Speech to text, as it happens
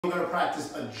We're going to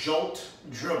practice a jolt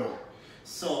dribble.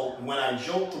 So when I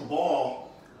jolt the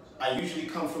ball, I usually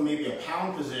come from maybe a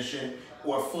pound position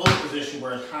or a float position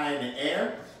where it's high in the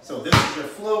air. So this is your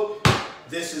float,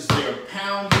 this is your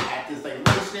pound at this like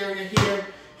waist area here.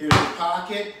 Here's the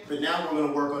pocket, but now we're going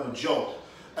to work on a jolt.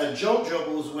 A jolt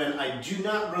dribble is when I do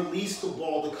not release the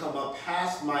ball to come up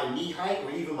past my knee height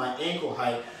or even my ankle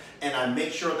height, and I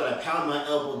make sure that I pound my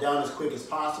elbow down as quick as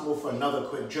possible for another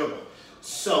quick dribble.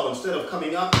 So instead of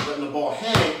coming up and letting the ball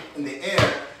hang in the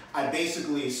air, I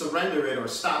basically surrender it or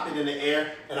stop it in the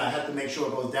air, and I have to make sure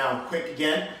it goes down quick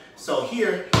again. So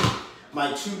here,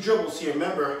 my two dribbles here,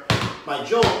 remember, my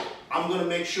jolt, I'm going to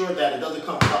make sure that it doesn't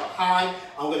come up high.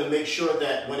 I'm going to make sure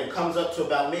that when it comes up to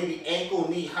about maybe ankle,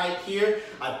 knee height here,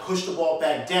 I push the ball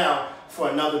back down for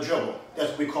another dribble. That's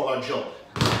what we call our jolt.